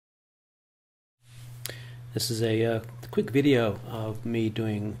This is a quick video of me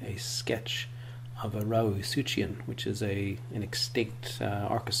doing a sketch of a rauisuchian, which is an extinct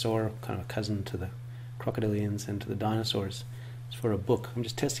archosaur, kind of a cousin to the crocodilians and to the dinosaurs. It's for a book. I'm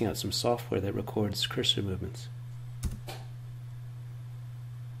just testing out some software that records cursor movements.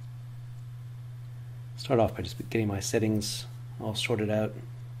 Start off by just getting my settings all sorted out,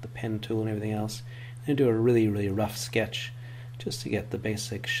 the pen tool and everything else, and do a really rough sketch just to get the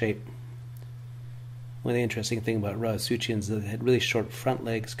basic shape. One of the interesting things about rauisuchians is that they had really short front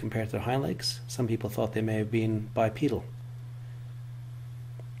legs compared to their hind legs. Some people thought they may have been bipedal.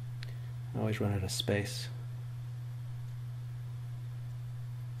 I always run out of space.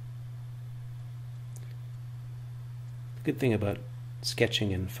 The good thing about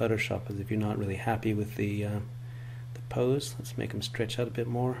sketching in Photoshop is if you're not really happy with the pose, let's make them stretch out a bit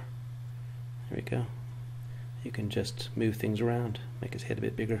more. There we go. You can just move things around, make his head a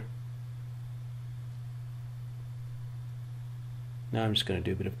bit bigger. Now I'm just going to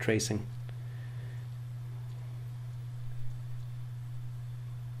do a bit of tracing.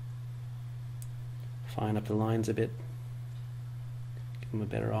 Fine up the lines a bit, give them a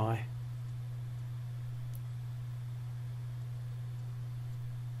better eye.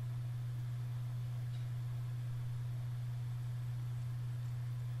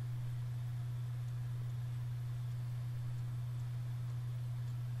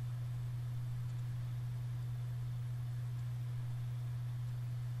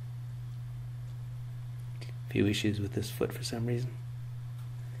 Few issues with this foot for some reason.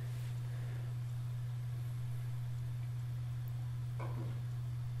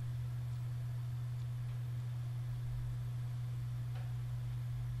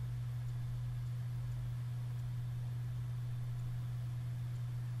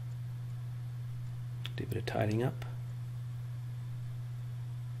 Do a bit of tidying up.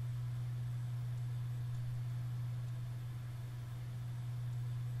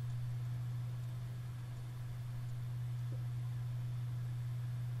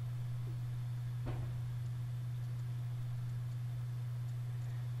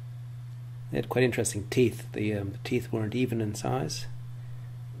 They had quite interesting teeth. The teeth weren't even in size.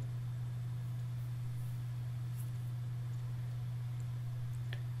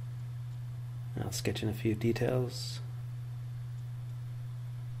 I'll sketch in a few details.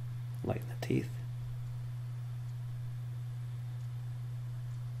 Lighten the teeth.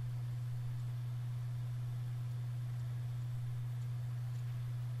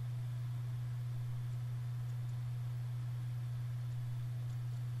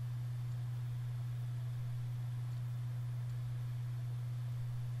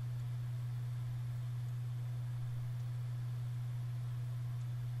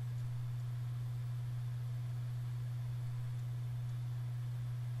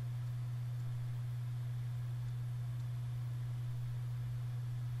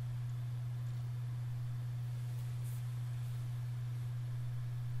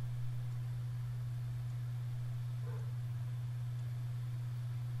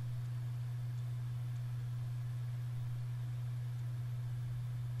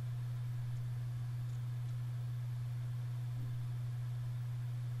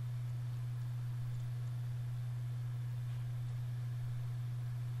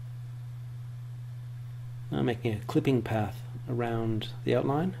 I'm making a clipping path around the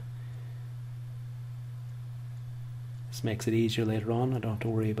outline. This makes it easier later on. I don't have to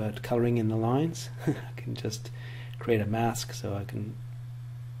worry about coloring in the lines. I can just create a mask so I can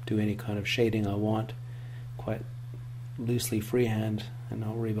do any kind of shading I want quite loosely freehand and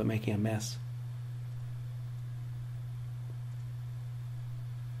not worry about making a mess.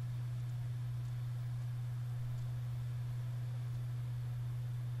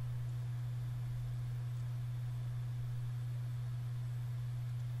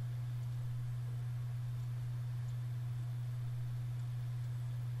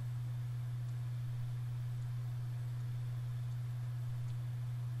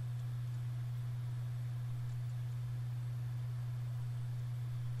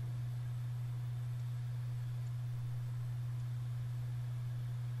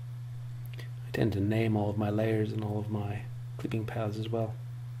 I tend to name all of my layers and all of my clipping paths as well.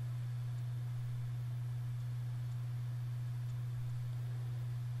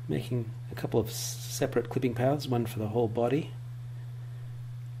 Making a couple of separate clipping paths, one for the whole body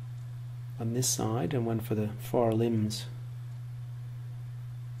on this side and one for the far limbs.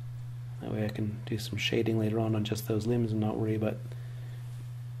 That way I can do some shading later on just those limbs and not worry about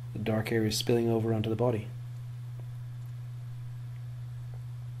the dark areas spilling over onto the body.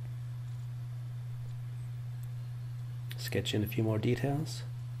 Sketch in a few more details.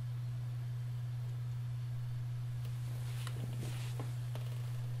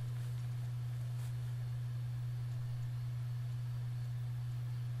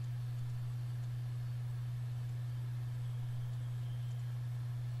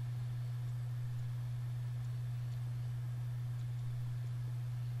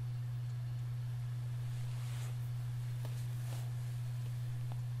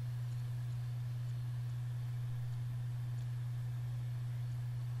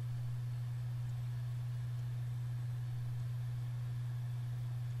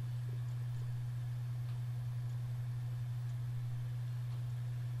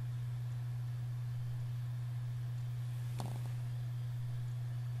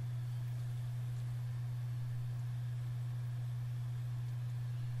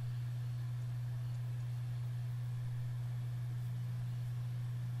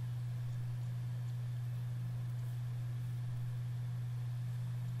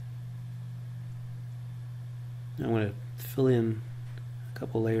 I'm going to fill in a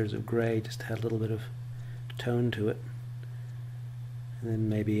couple layers of grey just to add a little bit of tone to it, and then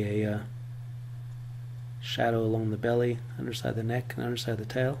maybe a shadow along the belly, underside the neck, and underside the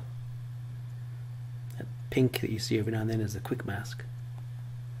tail. That pink that you see every now and then is the quick mask.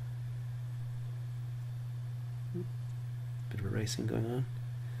 Bit of erasing going on.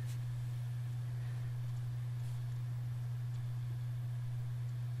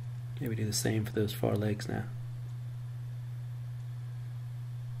 Maybe do the same for those far legs now.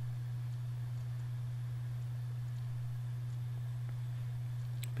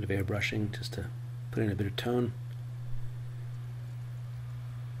 Bit of airbrushing just to put in a bit of tone.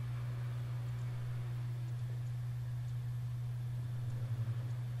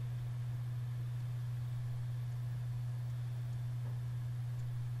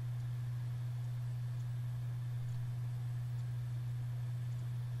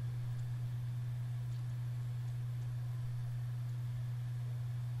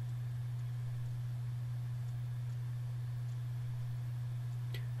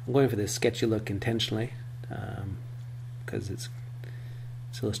 I'm going for this sketchy look intentionally because this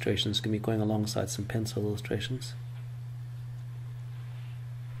illustration is going to be going alongside some pencil illustrations.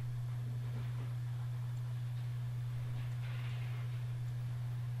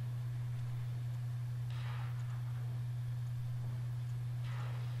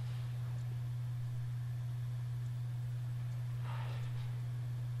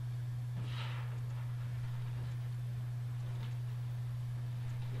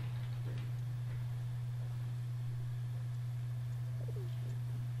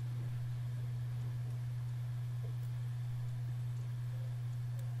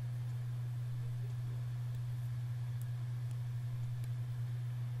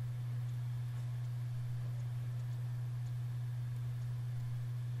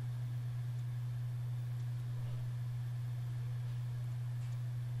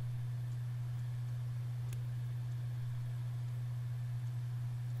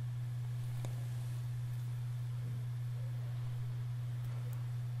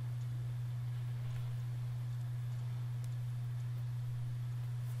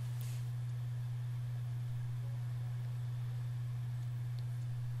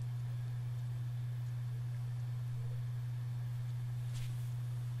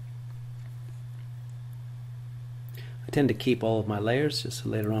 I tend to keep all of my layers just so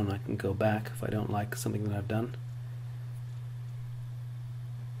later on I can go back if I don't like something that I've done.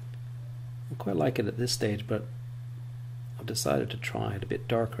 I quite like it at this stage, but I've decided to try it a bit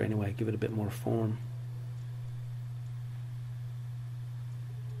darker anyway, give it a bit more form.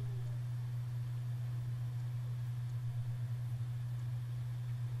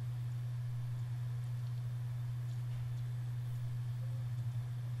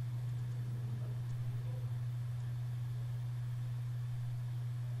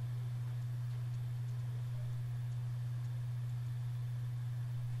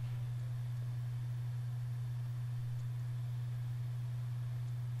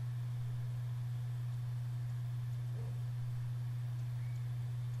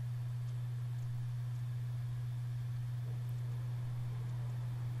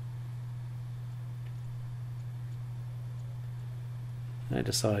 I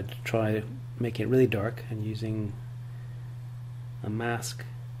decided to try making it really dark and using a mask,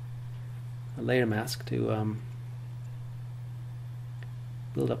 a layer mask, to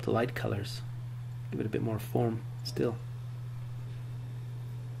build up the light colors, give it a bit more form still.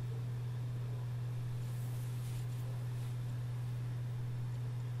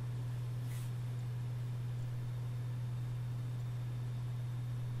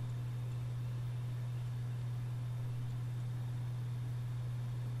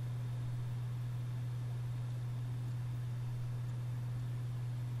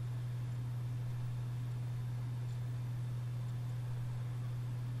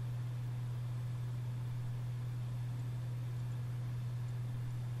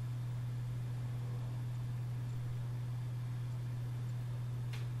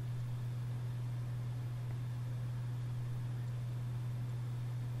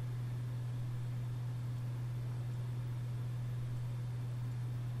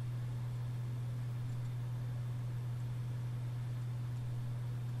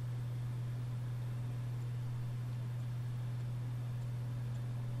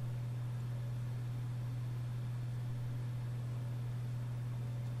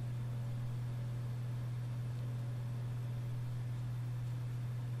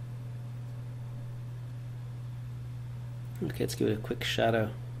 Okay, let's give it a quick shadow,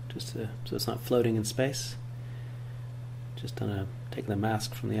 just so it's not floating in space. Just taking the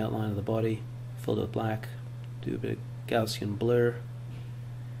mask from the outline of the body, filled it with black, Do a bit of Gaussian blur.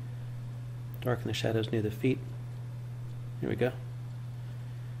 Darken the shadows near the feet. Here we go.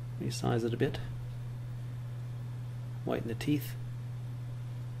 Resize it a bit. Whiten the teeth.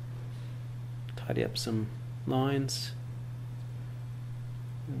 Tidy up some lines.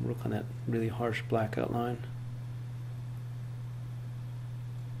 And work on that really harsh black outline.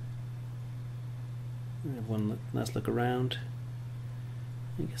 And have one last look around.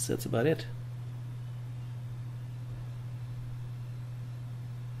 I guess that's about it.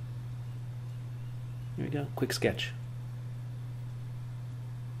 There we go, quick sketch.